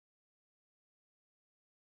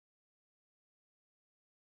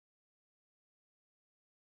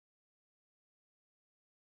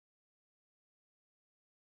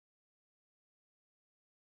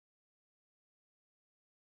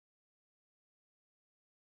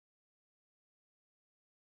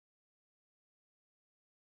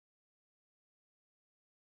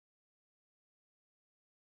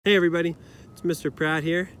Hey everybody, it's Mr. Pratt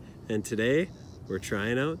here, and today we're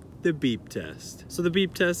trying out the beep test. So the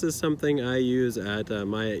beep test is something I use at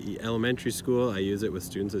my elementary school. I use it with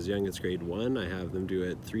students as young as grade 1. I have them do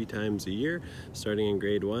it 3 times a year, starting in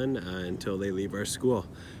grade 1 until they leave our school.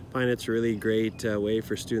 I find it's a really great way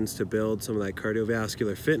for students to build some of that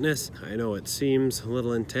cardiovascular fitness. I know it seems a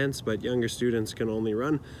little intense, but younger students can only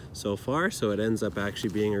run so far, so it ends up actually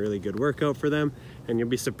being a really good workout for them. And you'll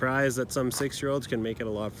be surprised that some 6-year-olds can make it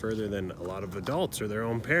a lot further than a lot of adults or their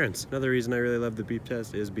own parents. Another reason I really love the beep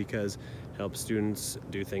test is because it helps students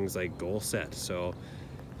do things like goal set. So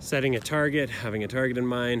setting a target, having a target in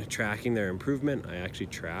mind, tracking their improvement. I actually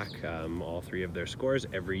track all 3 of their scores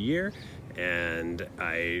every year, and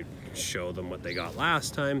I show them what they got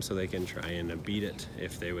last time so they can try and beat it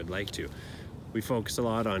if they would like to. We focus a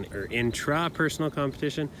lot on intra-personal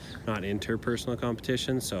competition, not interpersonal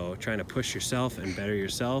competition, so trying to push yourself and better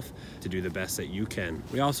yourself to do the best that you can.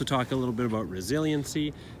 We also talk a little bit about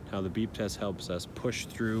resiliency, how the beep test helps us push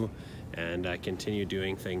through and continue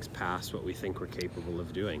doing things past what we think we're capable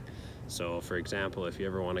of doing. So for example, if you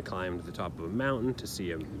ever want to climb to the top of a mountain to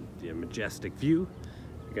see a majestic view,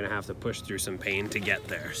 you're gonna have to push through some pain to get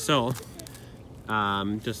there. So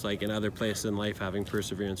just like in other places in life, having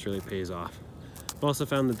perseverance really pays off. I've also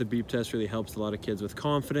found that the beep test really helps a lot of kids with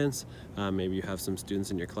confidence. Maybe you have some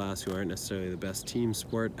students in your class who aren't necessarily the best team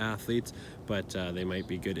sport athletes, but they might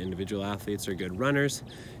be good individual athletes or good runners.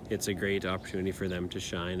 It's a great opportunity for them to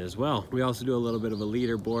shine as well. We also do a little bit of a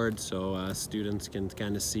leaderboard, so students can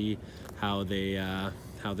kind of see how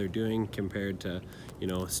they're doing compared to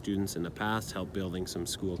students in the past, help building some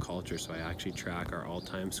school culture. So I actually track our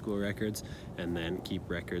all-time school records and then keep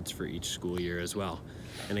records for each school year as well.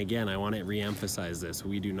 And again, I want to re-emphasize this.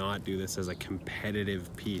 We do not do this as a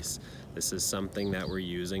competitive piece. This is something that we're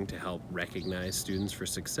using to help recognize students for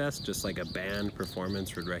success, just like a band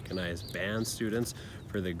performance would recognize band students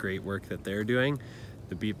for the great work that they're doing.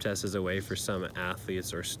 The beep test is a way for some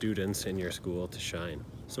athletes or students in your school to shine.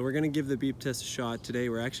 So we're going to give the beep test a shot today.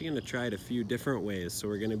 We're actually going to try it a few different ways. So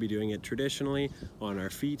we're going to be doing it traditionally on our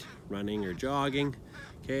feet, running or jogging.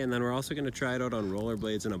 Okay, and then we're also going to try it out on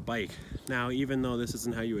rollerblades and a bike. Now, even though this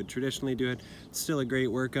isn't how you would traditionally do it, it's still a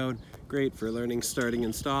great workout, great for learning starting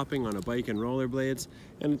and stopping on a bike and rollerblades,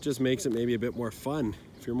 and it just makes it maybe a bit more fun.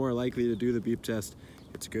 If you're more likely to do the beep test,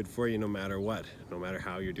 it's good for you no matter what, no matter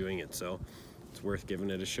how you're doing it. So it's worth giving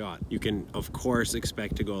it a shot. You can, of course,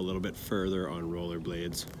 expect to go a little bit further on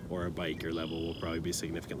rollerblades or a bike. Your level will probably be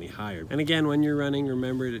significantly higher. And again, when you're running,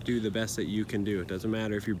 remember to do the best that you can do. It doesn't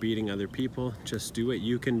matter if you're beating other people, just do what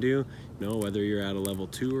you can do. Whether you're at a level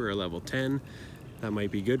 2 or a level 10, that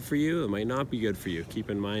might be good for you, it might not be good for you. Keep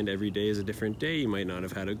in mind, every day is a different day. You might not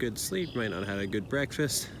have had a good sleep, you might not have had a good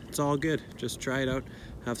breakfast. It's all good. Just try it out,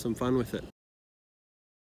 have some fun with it.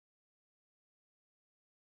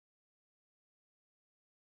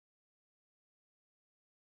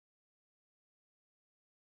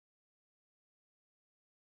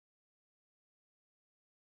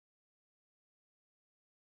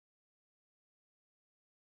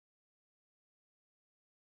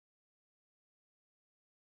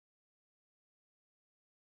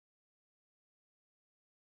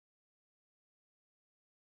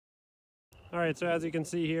 Alright, so as you can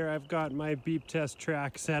see here, I've got my beep test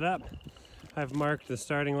track set up. I've marked the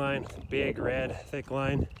starting line, big red thick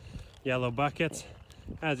line, yellow buckets.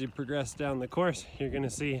 As you progress down the course, you're going to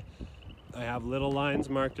see I have little lines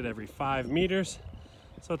marked at every 5 meters.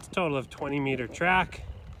 So it's a total of 20-meter track.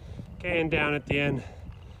 Okay, and down at the end,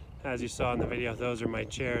 as you saw in the video, those are my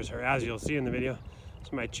chairs, or as you'll see in the video,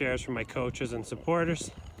 those are my chairs for my coaches and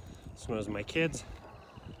supporters. This one is my kids.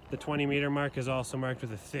 The 20-meter mark is also marked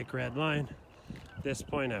with a thick red line. At this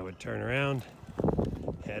point, I would turn around,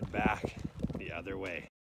 head back the other way.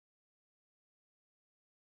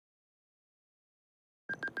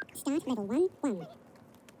 Start level 1, 1.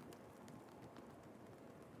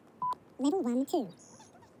 Level 1, 2.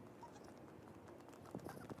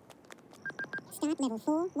 Start level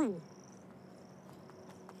 4, 1.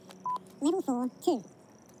 Level 4, 2.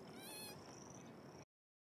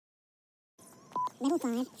 Level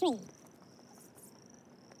 5, 3.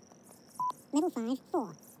 Level 5,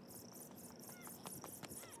 4.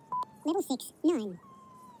 Level 6, 9.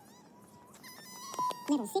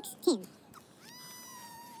 Level 6, 10.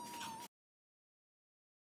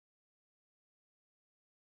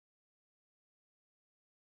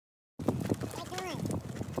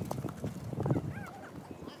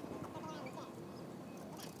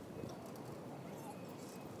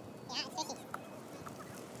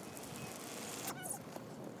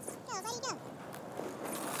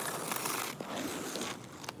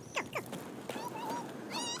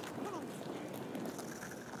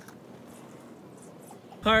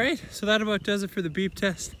 All right, so that about does it for the beep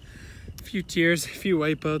test. A few tears, a few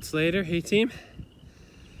wipeouts later. Hey team,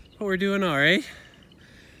 but we're doing all right.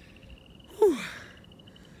 Whew.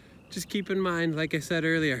 Just keep in mind, like I said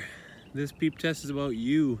earlier, this beep test is about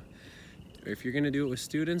you. Or if you're gonna do it with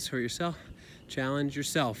students or yourself, challenge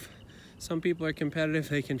yourself. Some people are competitive,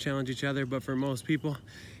 they can challenge each other, but for most people,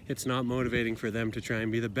 it's not motivating for them to try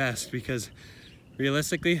and be the best, because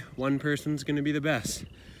realistically, one person's gonna be the best.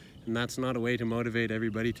 And that's not a way to motivate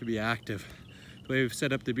everybody to be active. The way we've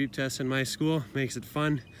set up the beep test in my school makes it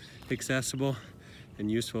fun, accessible,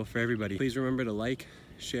 and useful for everybody. Please remember to like,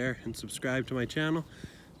 share, and subscribe to my channel.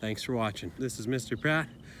 Thanks for watching. This is Mr. Pratt,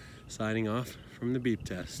 signing off from the beep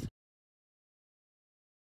test.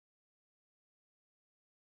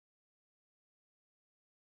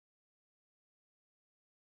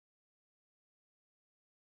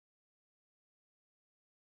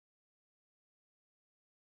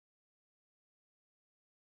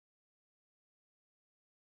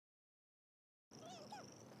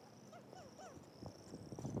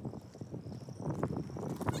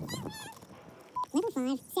 Level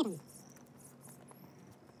 5, 7.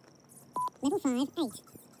 Level 5,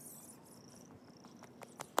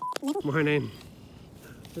 8. Morning.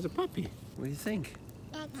 There's a puppy. What do you think?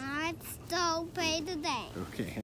 Let's go play today. Okay.